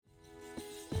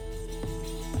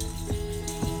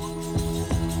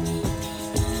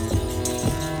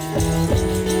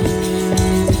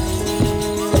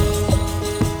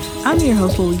your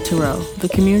host, Lolita Rowe, the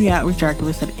Community Outreach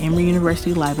Archivist at Emory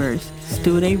University Libraries,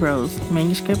 Stewart A. Rose,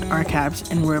 Manuscript Archives,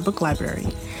 and Rare Book Library.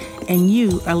 And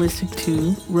you are listening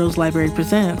to Rose Library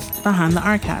Presents Behind the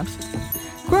Archives.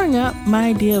 Growing up, my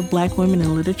idea of Black women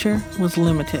in literature was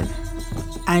limited.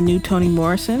 I knew Toni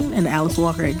Morrison and Alice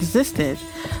Walker existed,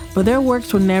 but their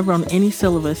works were never on any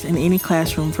syllabus in any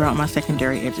classroom throughout my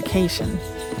secondary education.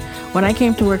 When I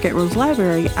came to work at Rose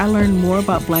Library, I learned more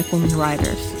about Black women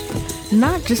writers.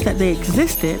 Not just that they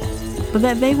existed, but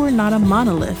that they were not a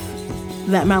monolith,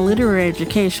 that my literary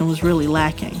education was really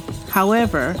lacking.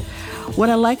 However, what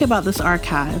I like about this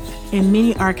archive and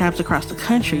many archives across the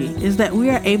country is that we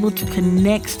are able to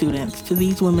connect students to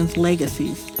these women's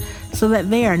legacies so that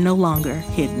they are no longer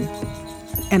hidden.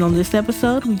 And on this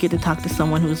episode, we get to talk to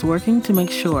someone who is working to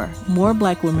make sure more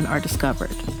Black women are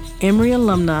discovered. Emory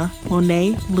alumna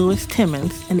Monet Lewis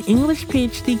Timmons, an English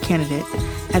PhD candidate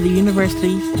at the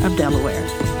University of Delaware.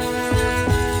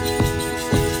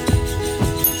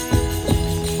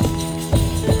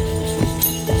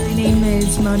 My name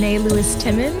is Monet Lewis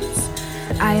Timmons.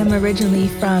 I am originally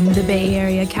from the Bay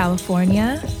Area,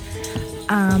 California.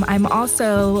 I'm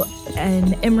also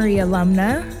an Emory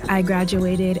alumna. I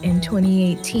graduated in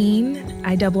 2018.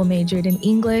 I double majored in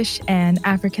English and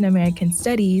African American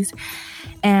Studies,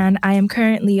 and I am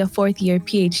currently a fourth-year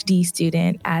PhD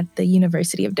student at the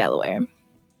University of Delaware.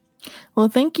 Well,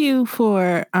 thank you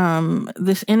for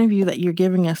this interview that you're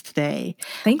giving us today.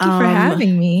 Thank you for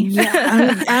having me.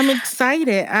 Yeah, I'm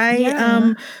excited.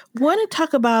 I want to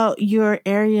talk about your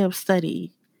area of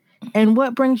study and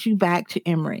what brings you back to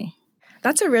Emory.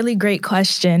 That's a really great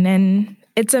question. And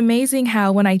it's amazing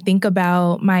how when I think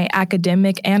about my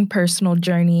academic and personal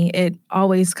journey, it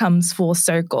always comes full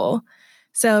circle.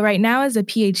 So right now as a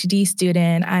PhD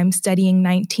student, I'm studying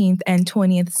 19th and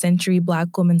 20th century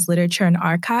Black women's literature and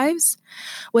archives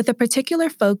with a particular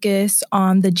focus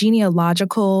on the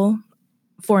genealogical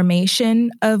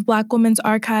formation of Black women's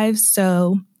archives.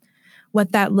 So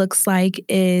what that looks like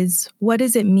is, what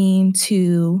does it mean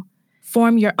to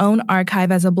form your own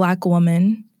archive as a Black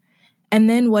woman? And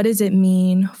then what does it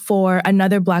mean for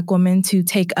another Black woman to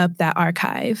take up that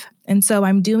archive? And so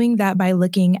I'm doing that by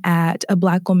looking at a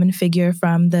Black woman figure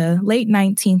from the late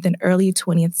 19th and early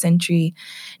 20th century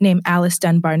named Alice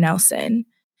Dunbar Nelson.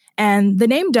 And the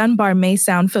name Dunbar may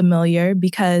sound familiar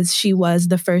because she was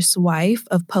the first wife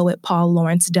of poet Paul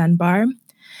Laurence Dunbar.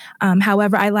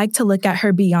 However, I like to look at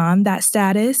her beyond that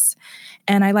status.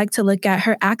 And I like to look at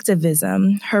her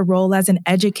activism, her role as an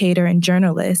educator and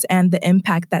journalist, and the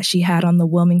impact that she had on the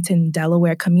Wilmington,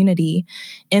 Delaware community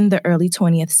in the early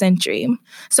 20th century.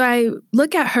 So I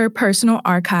look at her personal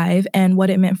archive and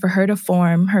what it meant for her to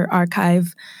form her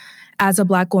archive as a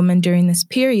Black woman during this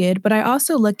period, but I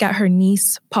also look at her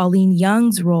niece, Pauline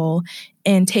Young's role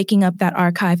in taking up that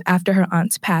archive after her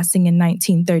aunt's passing in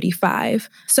 1935.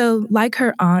 So like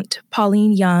her aunt,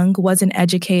 Pauline Young was an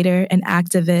educator, an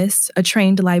activist, a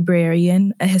trained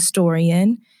librarian, a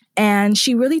historian, and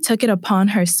she really took it upon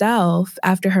herself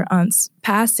after her aunt's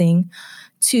passing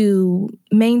to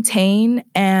maintain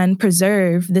and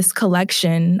preserve this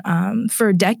collection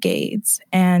for decades.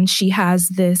 And she has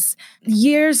this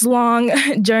years-long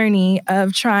journey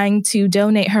of trying to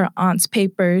donate her aunt's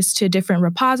papers to different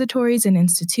repositories and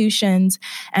institutions.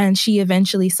 And she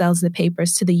eventually sells the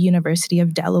papers to the University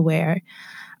of Delaware,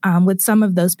 with some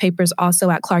of those papers also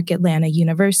at Clark Atlanta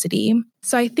University.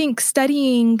 So I think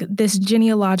studying this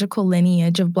genealogical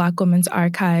lineage of Black women's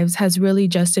archives has really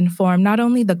just informed not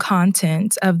only the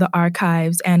content of the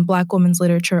archives and Black women's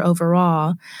literature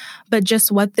overall, but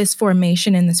just what this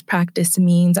formation and this practice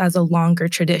means as a longer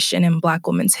tradition in Black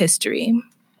women's history.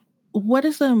 What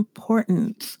is the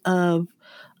importance of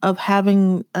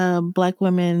having Black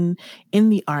women in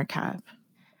the archive?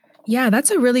 Yeah, that's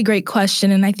a really great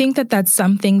question. And I think that that's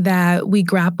something that we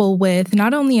grapple with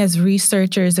not only as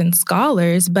researchers and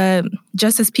scholars, but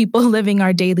just as people living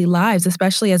our daily lives,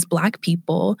 especially as Black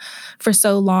people. For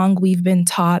so long, we've been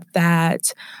taught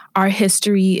that our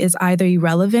history is either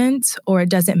irrelevant or it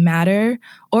doesn't matter,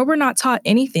 or we're not taught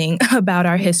anything about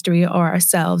our history or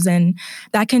ourselves. And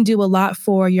that can do a lot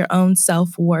for your own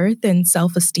self-worth and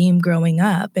self-esteem growing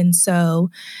up. And so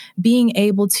being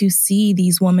able to see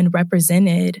these women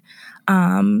represented,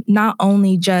 not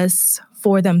only just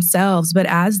for themselves, but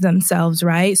as themselves,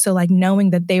 right? So like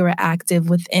knowing that they were active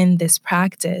within this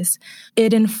practice,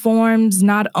 it informs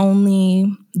not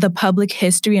only the public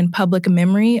history and public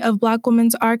memory of Black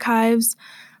women's archives,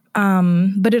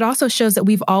 but it also shows that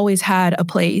we've always had a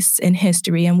place in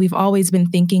history and we've always been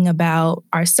thinking about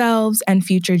ourselves and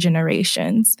future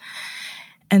generations.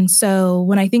 And so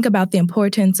when I think about the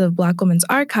importance of Black women's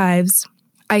archives,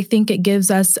 I think it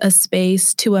gives us a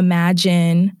space to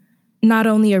imagine not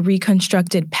only a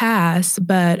reconstructed past,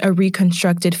 but a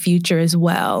reconstructed future as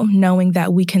well, knowing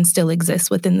that we can still exist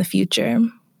within the future.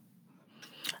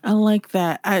 I like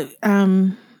that.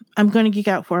 I'm going to geek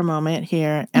out for a moment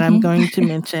here, and I'm going to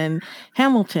mention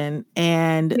Hamilton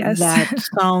and that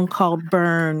song called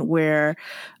Burn, where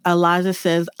Eliza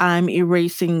says, "I'm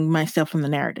erasing myself from the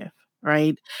narrative."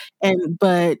 Right.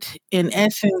 But in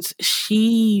essence,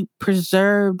 she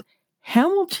preserved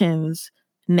Hamilton's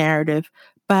narrative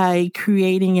by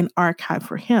creating an archive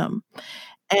for him.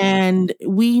 And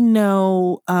we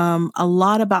know a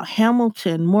lot about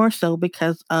Hamilton more so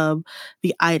because of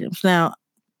the items. Now,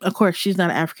 of course, she's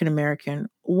not an African American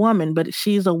woman, but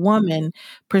she's a woman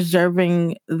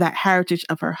preserving that heritage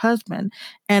of her husband.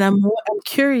 And I'm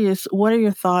curious, what are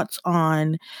your thoughts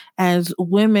on, as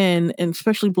women, and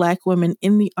especially Black women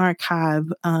in the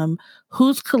archive,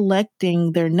 who's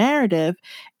collecting their narrative,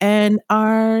 and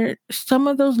are some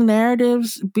of those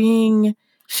narratives being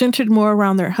centered more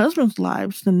around their husbands'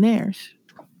 lives than theirs?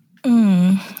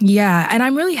 Yeah. And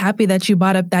I'm really happy that you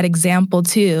brought up that example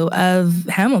too of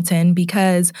Hamilton,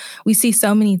 because we see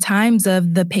so many times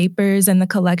of the papers and the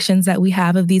collections that we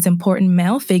have of these important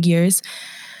male figures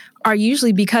are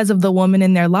usually because of the woman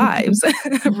in their lives,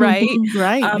 right?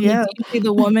 Right. Yeah. It's usually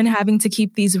the woman having to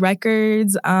keep these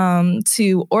records,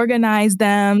 to organize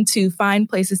them, to find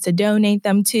places to donate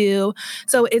them to.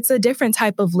 So it's a different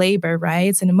type of labor, right?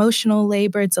 It's an emotional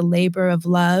labor. It's a labor of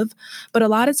love. But a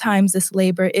lot of times this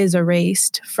labor is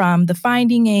erased from the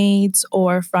finding aids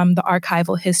or from the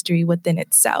archival history within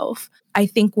itself. I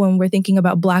think when we're thinking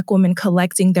about Black women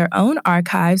collecting their own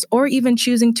archives or even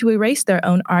choosing to erase their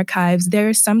own archives, there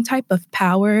is some type of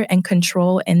power and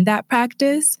control in that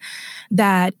practice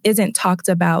that isn't talked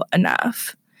about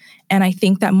enough. And I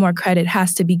think that more credit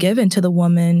has to be given to the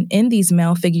woman in these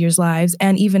male figures' lives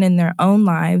and even in their own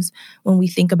lives when we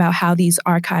think about how these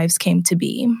archives came to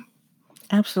be.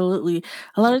 Absolutely.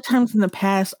 A lot of times in the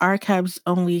past, archives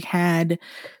only had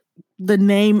the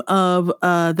name of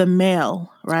the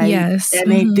male, right? Yes.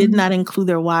 And they did not include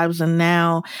their wives. And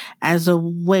now, as a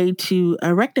way to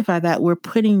rectify that, we're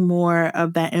putting more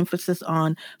of that emphasis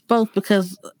on both,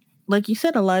 because, like you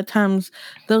said, a lot of times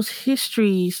those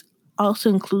histories also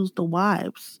includes the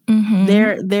wives,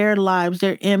 their lives,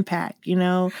 their impact.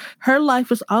 Her life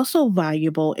was also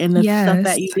valuable in the stuff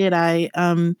that you did. I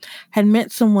had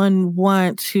met someone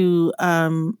once who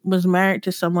was married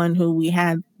to someone who we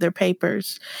had their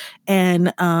papers,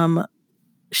 and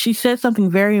she said something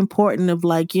very important of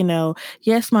like,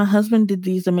 yes, my husband did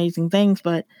these amazing things,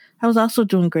 but I was also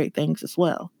doing great things as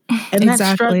well. And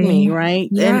that struck me, right?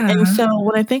 Yeah. And so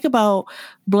when I think about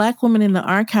Black women in the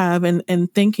archive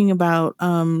and thinking about,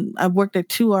 I've worked at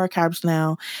 2 archives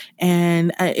now,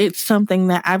 and it's something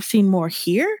that I've seen more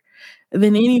here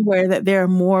than anywhere, that there are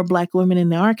more Black women in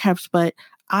the archives, but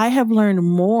I have learned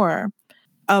more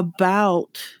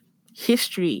about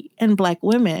history and Black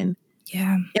women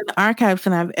in the archives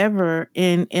than I've ever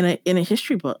in a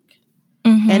history book.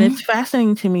 And it's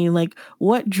fascinating to me, like,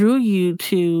 what drew you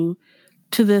to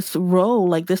this role,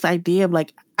 like this idea of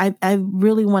like, I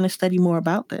really want to study more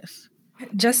about this.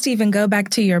 Just to even go back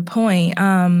to your point,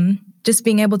 just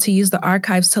being able to use the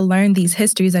archives to learn these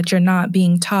histories that you're not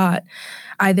being taught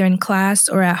either in class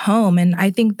or at home. And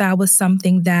I think that was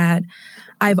something that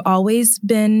I've always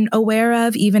been aware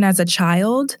of, even as a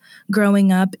child,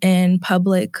 growing up in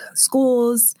public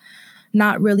schools,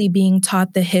 not really being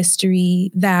taught the history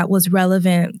that was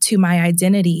relevant to my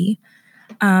identity.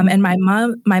 And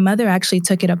my mother actually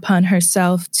took it upon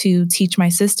herself to teach my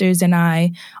sisters and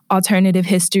I alternative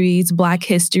histories, Black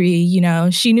history.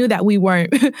 She knew that we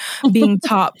weren't being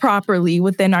taught properly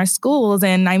within our schools.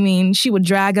 And I mean, she would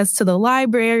drag us to the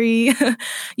library,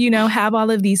 have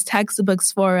all of these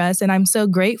textbooks for us. And I'm so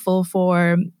grateful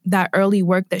for that early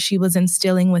work that she was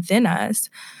instilling within us.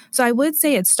 So I would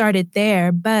say it started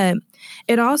there, but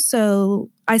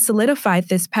I solidified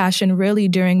this passion really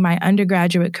during my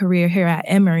undergraduate career here at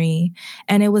Emory.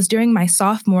 And it was during my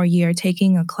sophomore year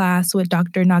taking a class with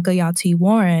Dr. Nagayati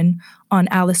Warren on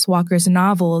Alice Walker's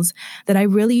novels that I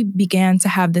really began to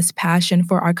have this passion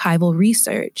for archival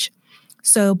research.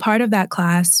 So part of that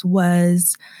class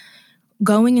was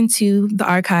going into the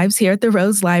archives here at the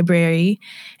Rose Library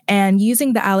and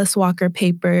using the Alice Walker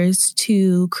papers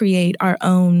to create our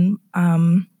own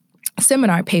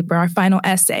seminar paper, our final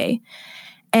essay.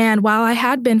 And while I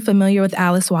had been familiar with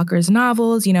Alice Walker's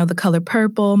novels, The Color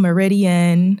Purple,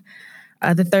 Meridian,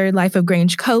 The Third Life of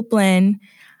Grange Copeland,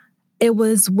 it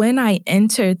was when I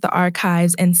entered the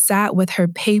archives and sat with her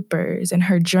papers and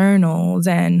her journals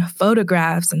and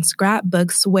photographs and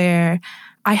scrapbooks where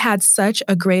I had such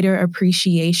a greater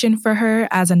appreciation for her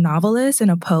as a novelist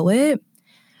and a poet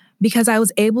because I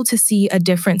was able to see a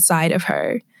different side of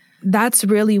her. That's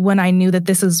really when I knew that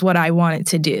this is what I wanted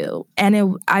to do.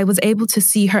 And I was able to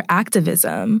see her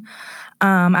activism.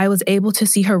 I was able to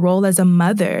see her role as a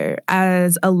mother,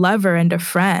 as a lover and a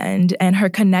friend, and her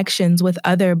connections with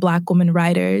other Black women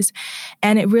writers.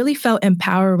 And it really felt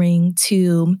empowering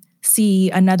to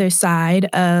see another side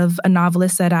of a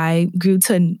novelist that I grew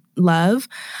to love.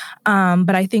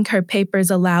 But I think her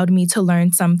papers allowed me to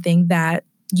learn something that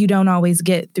you don't always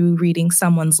get through reading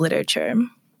someone's literature.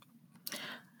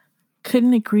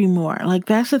 Couldn't agree more. Like,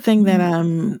 that's the thing that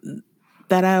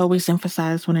I always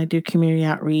emphasize when I do community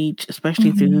outreach,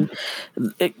 especially through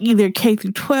either K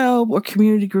through 12 or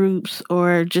community groups,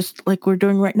 or just like we're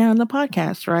doing right now in the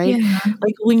podcast, right? Yeah.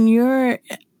 Like, when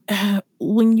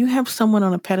you have someone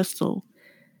on a pedestal,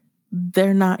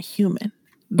 they're not human.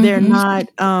 They're not,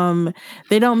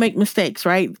 they don't make mistakes,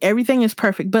 right? Everything is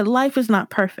perfect, but life is not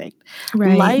perfect.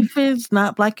 Right. Life is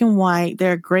not black and white.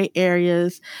 There are gray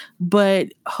areas, but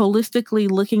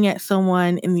holistically looking at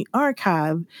someone in the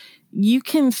archive, you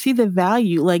can see the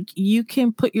value. Like, you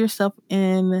can put yourself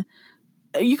in,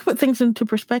 you can put things into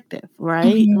perspective,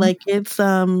 right? Like, it's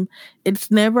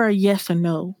never a yes or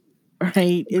no.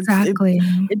 Right. Exactly.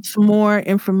 It's more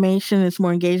information, it's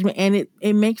more engagement, and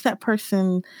it makes that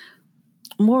person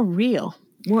more real,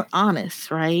 more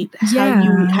honest, right?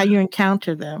 Yeah. How you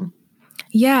encounter them.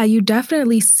 Yeah, you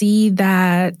definitely see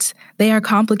that they are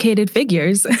complicated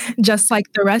figures, just like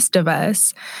the rest of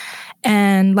us.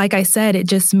 And like I said, it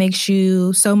just makes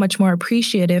you so much more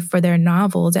appreciative for their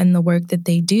novels and the work that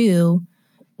they do,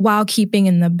 while keeping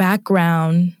in the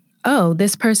background, oh,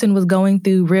 this person was going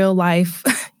through real life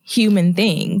human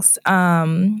things.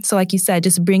 So like you said,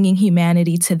 just bringing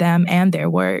humanity to them and their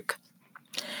work.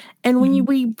 And when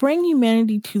we bring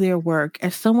humanity to their work,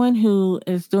 as someone who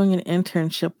is doing an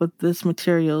internship with these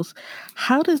materials,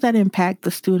 how does that impact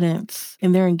the students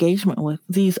in their engagement with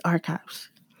these archives?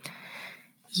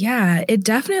 Yeah, it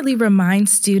definitely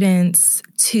reminds students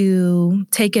to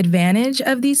take advantage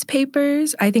of these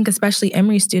papers. I think especially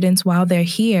Emory students while they're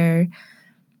here,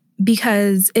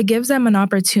 because it gives them an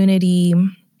opportunity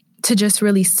to just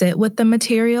really sit with the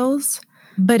materials.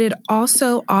 But it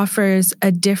also offers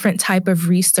a different type of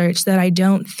research that I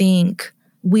don't think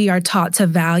we are taught to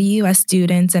value as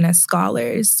students and as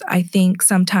scholars. I think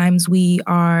sometimes we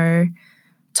are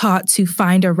taught to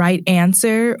find a right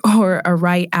answer or a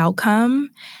right outcome.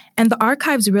 And the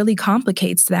archives really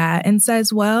complicates that and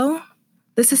says, well,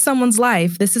 this is someone's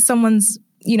life. This is someone's,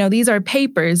 these are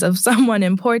papers of someone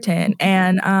important.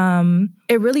 And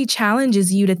it really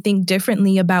challenges you to think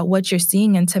differently about what you're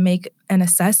seeing and to make an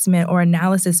assessment or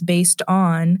analysis based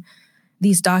on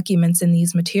these documents and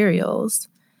these materials.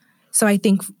 So I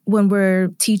think when we're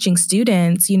teaching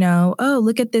students, oh,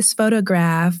 look at this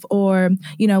photograph, or,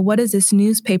 what does this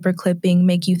newspaper clipping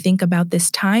make you think about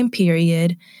this time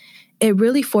period? It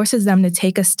really forces them to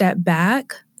take a step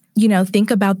back,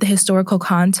 think about the historical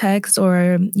context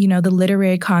or, the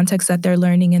literary context that they're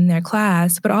learning in their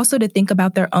class, but also to think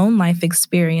about their own life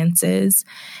experiences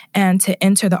and to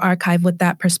enter the archive with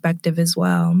that perspective as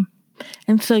well.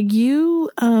 And so you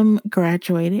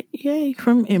graduated, yay,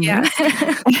 from Emory.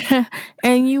 Yeah.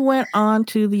 And you went on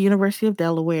to the University of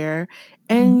Delaware,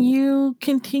 and you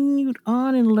continued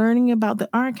on in learning about the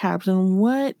archives. And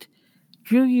what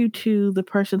drew you to the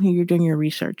person who you're doing your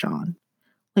research on?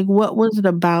 Like, what was it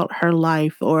about her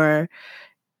life or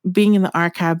being in the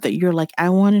archive that you're like, I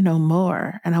want to know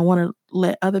more, and I want to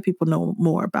let other people know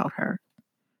more about her?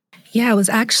 Yeah, it was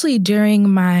actually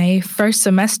during my first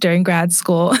semester in grad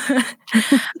school.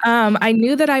 I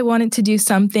knew that I wanted to do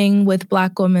something with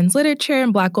Black women's literature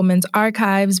and Black women's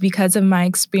archives because of my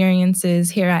experiences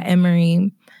here at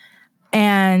Emory.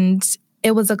 And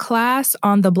it was a class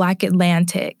on the Black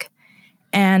Atlantic.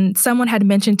 And someone had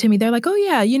mentioned to me, they're like, oh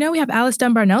yeah, we have Alice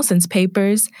Dunbar Nelson's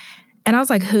papers. And I was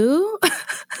like, who?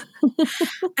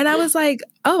 And I was like,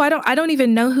 oh, I don't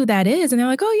even know who that is. And they're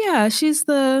like, oh yeah, she's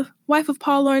the wife of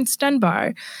Paul Laurence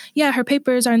Dunbar. Yeah, her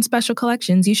papers are in special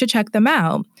collections. You should check them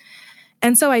out.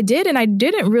 And so I did, and I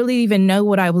didn't really even know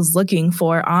what I was looking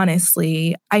for,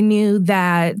 honestly. I knew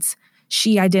that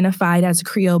she identified as a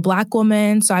Creole Black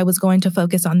woman, so I was going to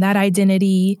focus on that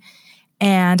identity.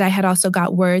 And I had also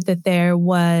got word that there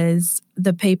was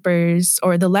the papers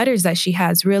or the letters that she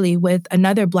has really with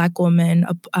another Black woman,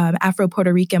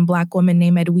 Afro-Puerto Rican Black woman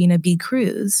named Edwina B.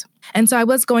 Cruz. And so I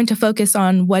was going to focus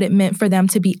on what it meant for them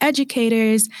to be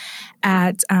educators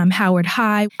at Howard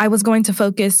High. I was going to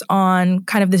focus on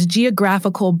kind of this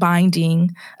geographical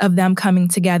binding of them coming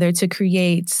together to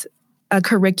create a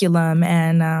curriculum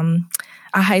and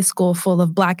a high school full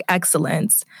of Black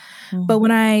excellence. Mm-hmm. But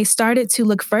when I started to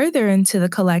look further into the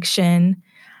collection,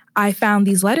 I found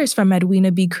these letters from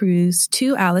Edwina B. Cruz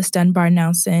to Alice Dunbar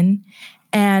Nelson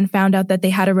and found out that they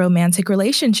had a romantic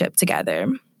relationship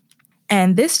together.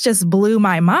 And this just blew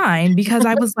my mind because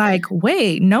I was like,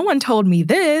 wait, no one told me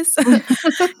this,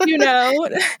 you know?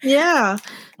 Yeah.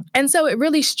 And so it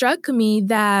really struck me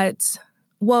that,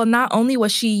 well, not only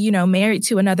was she, married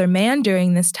to another man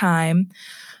during this time,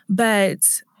 but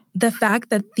the fact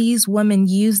that these women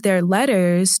used their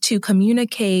letters to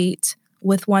communicate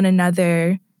with one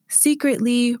another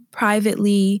secretly,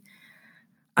 privately,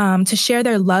 to share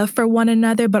their love for one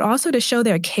another, but also to show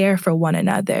their care for one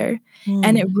another.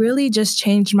 And it really just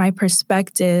changed my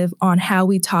perspective on how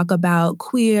we talk about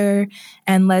queer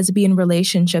and lesbian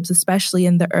relationships, especially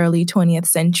in the early 20th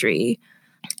century.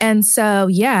 And so,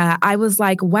 yeah, I was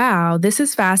like, wow, this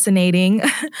is fascinating.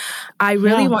 I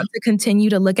really want to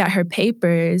continue to look at her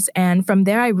papers. And from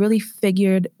there, I really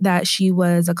figured that she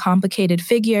was a complicated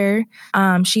figure.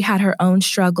 She had her own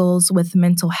struggles with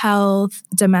mental health,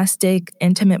 domestic,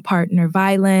 intimate partner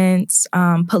violence,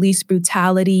 police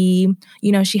brutality.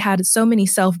 She had so many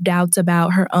self-doubts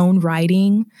about her own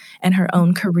writing and her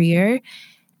own career.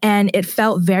 And it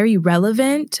felt very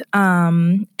relevant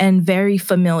and very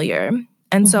familiar.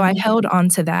 And so I held on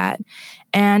to that.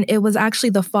 And it was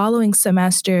actually the following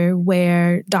semester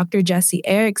where Dr. Jessie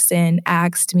Erickson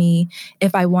asked me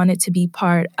if I wanted to be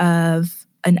part of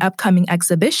an upcoming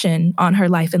exhibition on her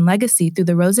life and legacy through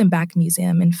the Rosenbach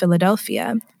Museum in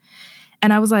Philadelphia.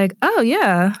 And I was like, oh,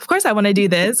 yeah, of course I want to do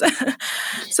this.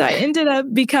 So I ended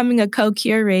up becoming a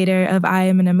co-curator of I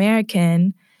Am an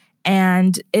American.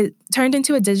 And it turned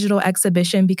into a digital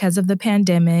exhibition because of the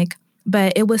pandemic.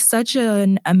 But it was such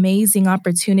an amazing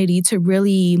opportunity to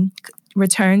really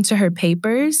return to her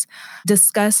papers,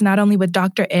 discuss not only with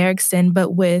Dr. Erickson,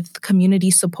 but with community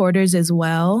supporters as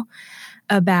well,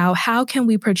 about how can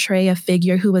we portray a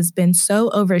figure who has been so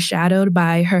overshadowed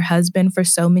by her husband for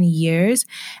so many years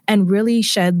and really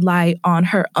shed light on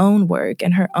her own work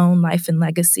and her own life and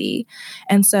legacy.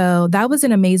 And so that was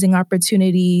an amazing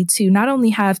opportunity to not only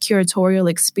have curatorial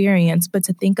experience, but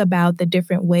to think about the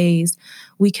different ways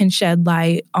we can shed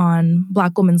light on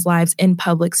Black women's lives in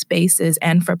public spaces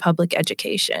and for public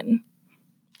education.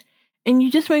 And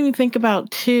you just made me think about,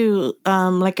 too,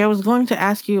 like I was going to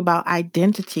ask you about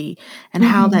identity and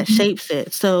how that shapes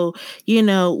it. So,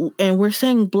 and we're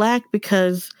saying Black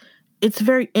because it's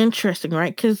very interesting,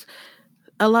 right? Because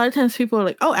a lot of times people are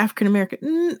like, oh,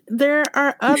 African-American. There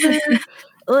are other,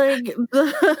 like,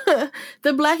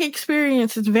 the Black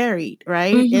experience is varied,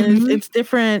 right? And it's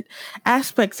different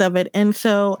aspects of it. And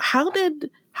so how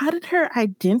did her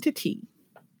identity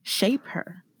shape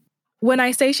her? When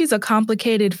I say she's a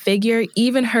complicated figure,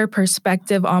 even her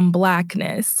perspective on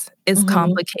Blackness is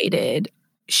complicated.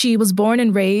 She was born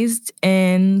and raised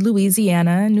in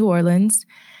Louisiana, New Orleans.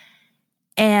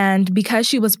 And because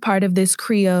she was part of this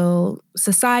Creole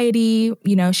society,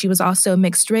 she was also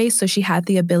mixed race, so she had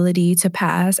the ability to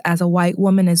pass as a white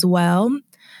woman as well.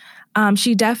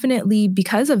 She definitely,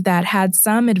 because of that, had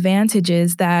some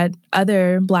advantages that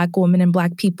other Black women and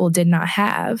Black people did not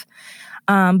have.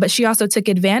 But she also took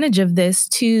advantage of this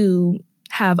to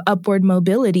have upward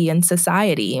mobility in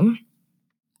society.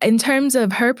 In terms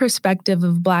of her perspective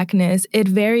of Blackness, it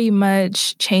very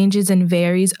much changes and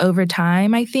varies over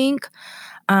time, I think,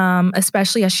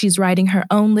 especially as she's writing her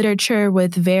own literature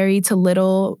with very to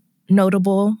little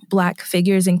notable Black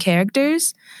figures and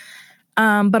characters.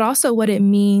 But also what it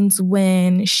means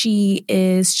when she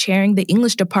is chairing the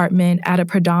English department at a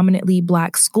predominantly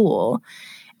Black school.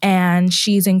 And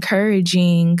she's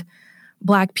encouraging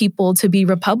Black people to be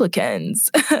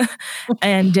Republicans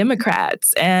and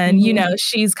Democrats. And,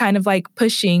 she's kind of like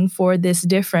pushing for this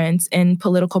difference in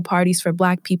political parties for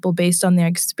Black people based on their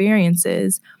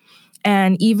experiences.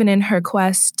 And even in her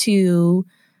quest to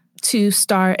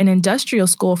start an industrial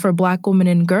school for Black women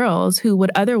and girls who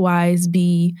would otherwise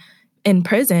be in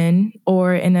prison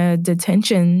or in a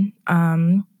detention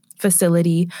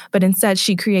facility, but instead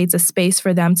she creates a space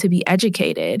for them to be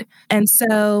educated. And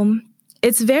so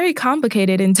it's very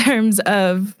complicated in terms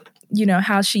of,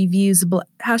 how she views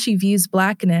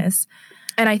Blackness.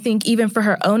 And I think even for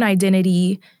her own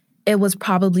identity, it was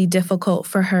probably difficult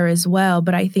for her as well.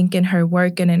 But I think in her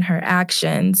work and in her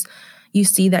actions, you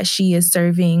see that she is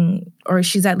serving, or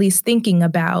she's at least thinking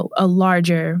about a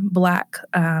larger Black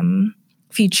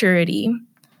futurity.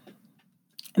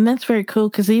 And that's very cool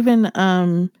because even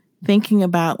thinking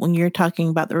about when you're talking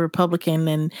about the Republican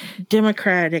and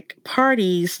Democratic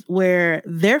parties where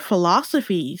their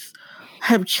philosophies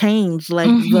have changed. Like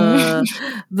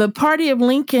Mm-hmm. the party of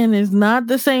Lincoln is not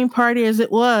the same party as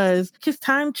it was, because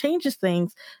time changes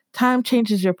things. Time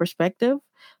changes your perspective.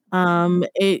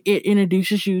 It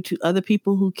introduces you to other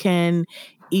people who can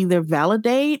either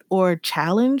validate or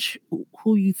challenge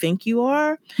who you think you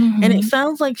are. And it Mm-hmm.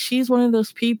 sounds like she's one of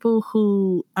those people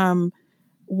who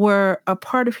were a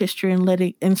part of history and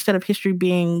letting, instead of history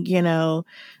being,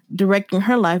 directing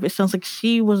her life, it sounds like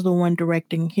she was the one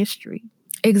directing history.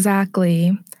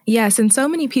 Exactly. Yes. And so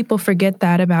many people forget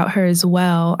that about her as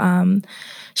well.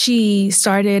 She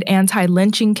started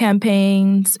anti-lynching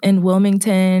campaigns in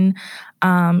Wilmington.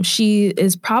 She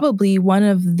is probably one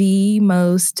of the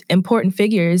most important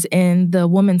figures in the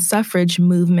women's suffrage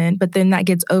movement, but then that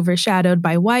gets overshadowed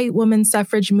by white women's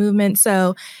suffrage movement.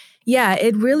 So, yeah,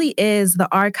 it really is the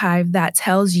archive that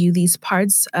tells you these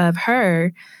parts of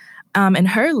her and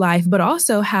her life, but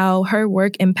also how her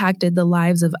work impacted the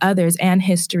lives of others and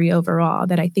history overall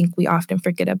that I think we often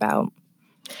forget about.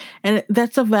 And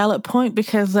that's a valid point,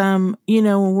 because, when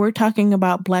we're talking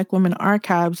about Black women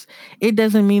archives, it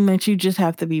doesn't mean that you just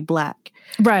have to be Black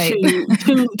Right.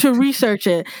 to research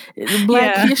it.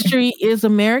 Black Yeah. history is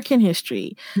American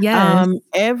history. Yes.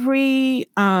 Every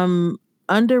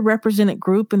underrepresented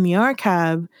group in the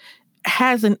archive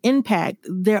has an impact.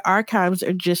 Their archives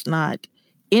are just not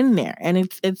in there. And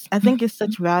I think it's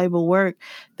such valuable work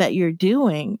that you're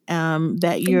doing,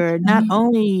 that you're not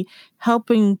only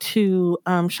helping to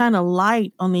shine a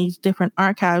light on these different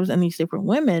archives and these different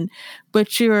women,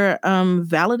 but you're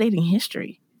validating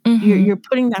history. Mm-hmm. You're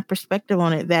putting that perspective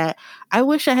on it that I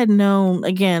wish I had known.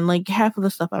 Again, like half of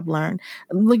the stuff I've learned,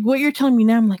 like what you're telling me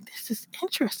now, I'm like, this is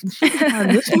interesting. She was part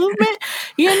of this movement,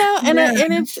 and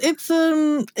Yeah.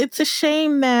 it's a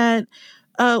shame that,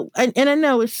 and I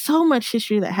know it's so much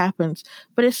history that happens,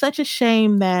 but it's such a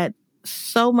shame that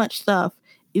so much stuff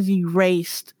is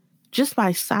erased just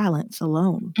by silence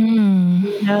alone.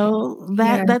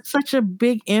 Yeah. That's such a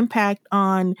big impact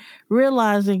on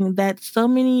realizing that so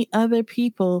many other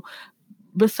people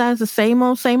besides the same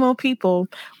old people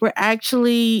were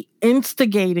actually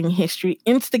instigating history,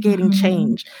 instigating Mm-hmm.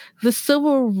 change. The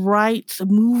civil rights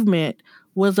movement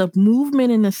was a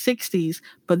movement in the 60s,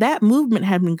 but that movement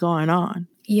had been going on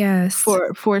Yes.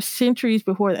 for centuries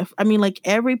before that. I mean, like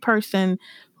every person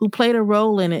who played a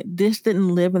role in it, this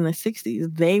didn't live in the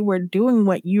 60s. They were doing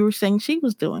what you were saying she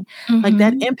was doing. Mm-hmm. Like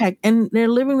that impact, and they're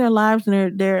living their lives,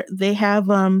 and they have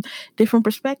different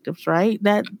perspectives, right?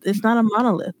 That it's not a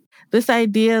monolith. This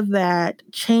idea that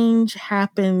change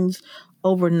happens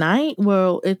overnight,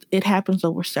 well, it happens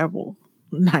over several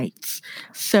nights,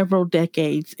 several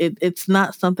decades. It's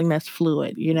not something that's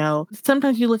fluid,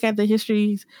 Sometimes you look at the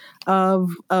histories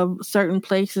of certain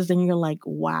places and you're like,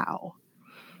 wow,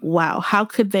 how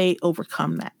could they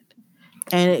overcome that?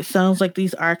 And it sounds like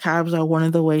these archives are one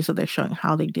of the ways that they're showing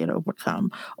how they did overcome,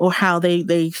 or how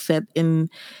they set into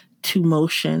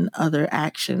motion other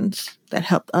actions that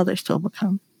helped others to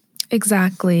overcome.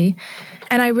 Exactly.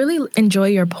 And I really enjoy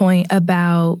your point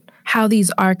about how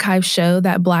these archives show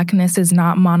that Blackness is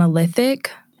not monolithic.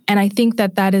 And I think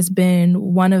that that has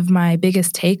been one of my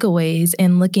biggest takeaways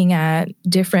in looking at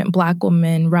different Black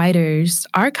women writers'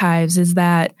 archives, is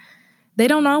that they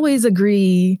don't always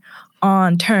agree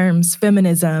on terms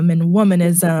feminism and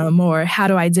womanism or how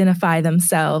to identify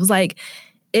themselves. Like,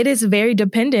 it is very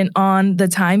dependent on the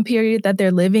time period that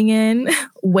they're living in,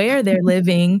 where they're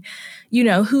living,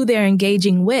 who they're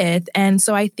engaging with. And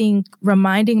so I think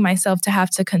reminding myself to have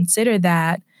to consider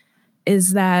that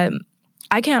is that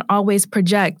I can't always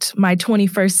project my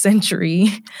 21st century,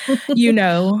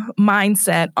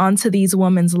 mindset onto these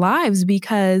women's lives,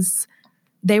 because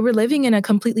they were living in a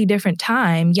completely different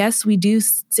time. Yes, we do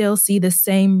still see the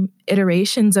same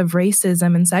iterations of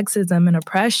racism and sexism and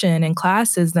oppression and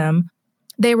classism.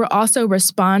 They were also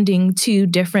responding to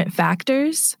different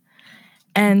factors.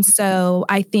 And so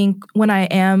I think when I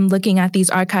am looking at these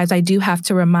archives, I do have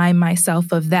to remind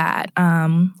myself of that,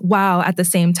 while at the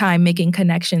same time making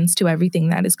connections to everything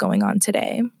that is going on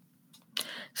today.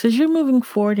 So as you're moving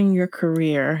forward in your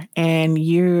career and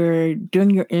you're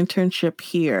doing your internship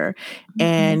here,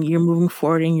 and you're moving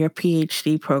forward in your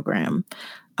PhD program,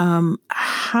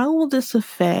 how will this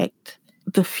affect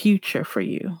the future for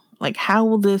you? Like, how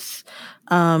will this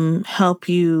help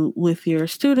you with your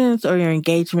students or your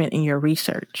engagement in your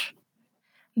research?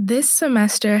 This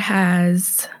semester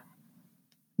has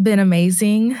been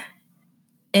amazing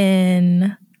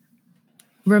in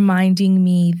reminding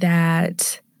me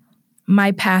that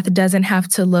my path doesn't have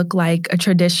to look like a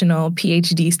traditional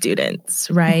PhD student's,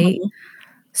 right? Mm-hmm.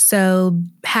 So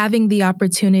having the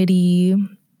opportunity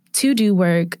to do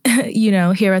work,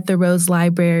 here at the Rose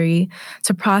Library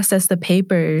to process the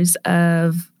papers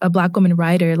of a Black woman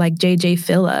writer like J.J.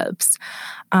 Phillips,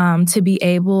 to be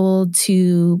able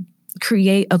to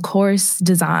create a course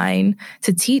design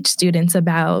to teach students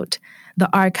about the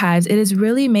archives. It has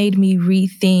really made me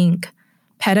rethink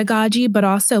pedagogy, but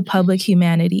also public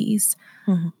humanities.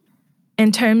 Mm-hmm.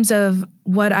 In terms of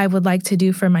what I would like to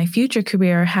do for my future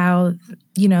career, how,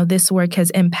 this work has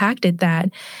impacted that,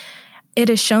 it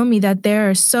has shown me that there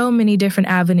are so many different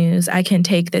avenues I can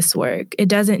take this work. It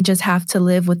doesn't just have to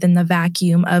live within the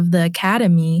vacuum of the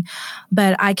academy,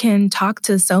 but I can talk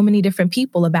to so many different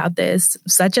people about this,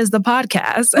 such as the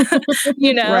podcast.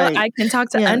 Right. I can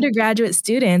talk to undergraduate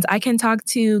students. I can talk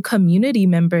to community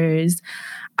members.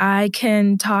 I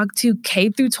can talk to K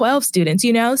through 12 students,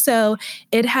 So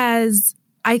it has,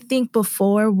 I think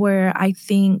before where I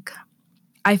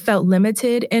felt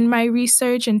limited in my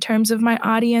research in terms of my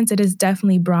audience, it has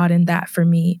definitely broadened that for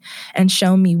me and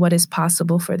shown me what is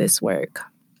possible for this work.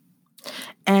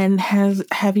 And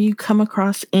have you come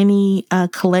across any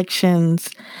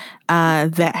collections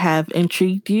that have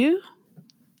intrigued you?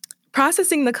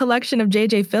 Processing the collection of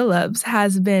J.J. Phillips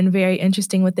has been very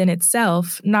interesting within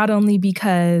itself, not only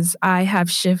because I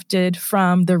have shifted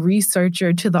from the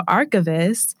researcher to the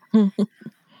archivist,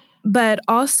 but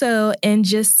also in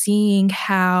just seeing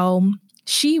how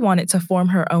she wanted to form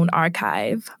her own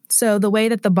archive. So the way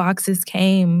that the boxes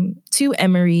came to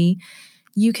Emory,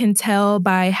 you can tell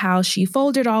by how she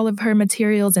folded all of her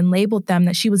materials and labeled them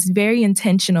that she was very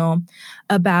intentional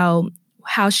about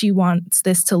how she wants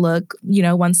this to look,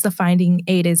 once the finding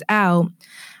aid is out.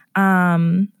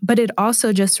 But it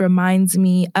also just reminds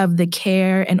me of the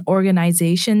care and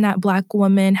organization that Black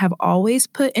women have always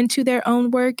put into their own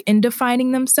work in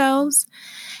defining themselves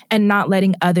and not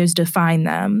letting others define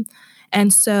them.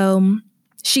 And so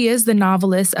she is the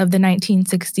novelist of the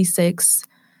 1966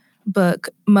 book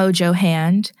Mojo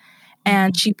Hand.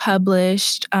 And she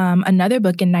published another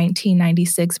book in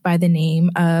 1996 by the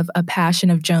name of A Passion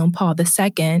of Joan Paul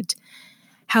II.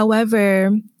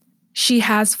 However, she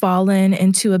has fallen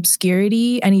into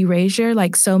obscurity and erasure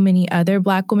like so many other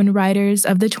Black women writers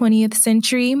of the 20th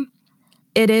century.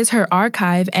 It is her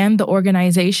archive and the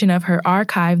organization of her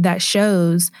archive that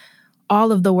shows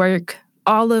all of the work,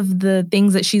 all of the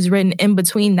things that she's written in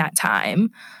between that time,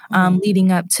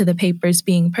 leading up to the papers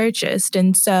being purchased.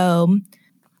 And so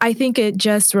I think it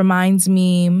just reminds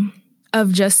me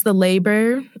of just the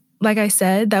labor, like I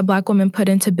said, that Black women put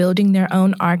into building their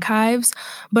own archives,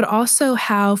 but also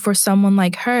how for someone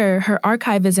like her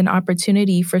archive is an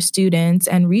opportunity for students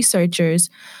and researchers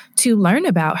to learn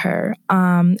about her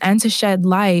and to shed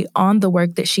light on the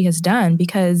work that she has done,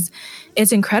 because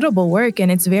it's incredible work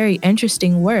and it's very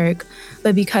interesting work,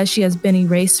 but because she has been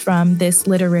erased from this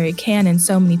literary canon,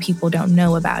 so many people don't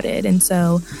know about it. And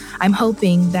so I'm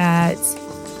hoping that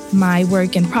my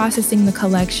work in processing the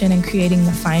collection and creating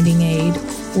the finding aid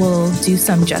will do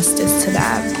some justice to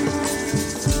that.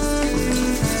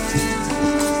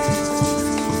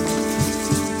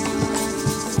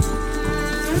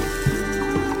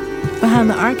 Behind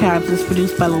the Archives is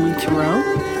produced by Lolita Rowe,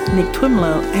 Nick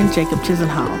Twimlow, and Jacob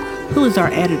Chisenhall, who is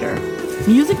our editor.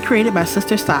 Music created by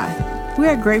Sister Sai. We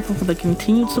are grateful for the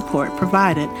continued support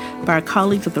provided by our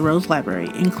colleagues at the Rose Library,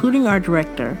 including our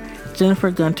director,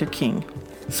 Jennifer Gunter King.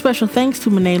 Special thanks to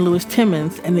Monet Lewis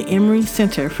Timmons and the Emory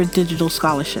Center for Digital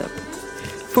Scholarship.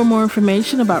 For more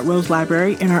information about Rose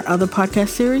Library and our other podcast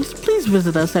series, please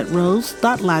visit us at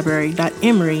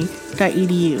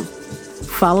rose.library.emory.edu.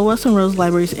 Follow us on Rose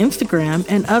Library's Instagram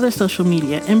and other social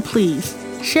media, and please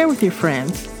share with your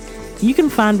friends. You can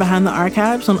find Behind the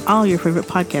Archives on all your favorite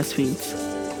podcast feeds.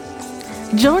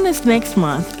 Join us next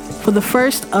month for the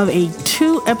first of a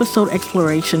 2-episode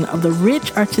exploration of the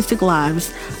rich artistic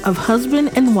lives of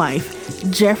husband and wife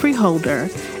Jeffrey Holder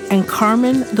and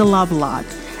Carmen de Lavallade,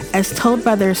 as told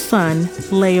by their son,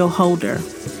 Leo Holder,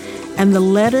 and the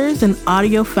letters and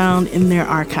audio found in their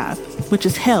archive, which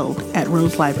is held at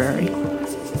Rose Library.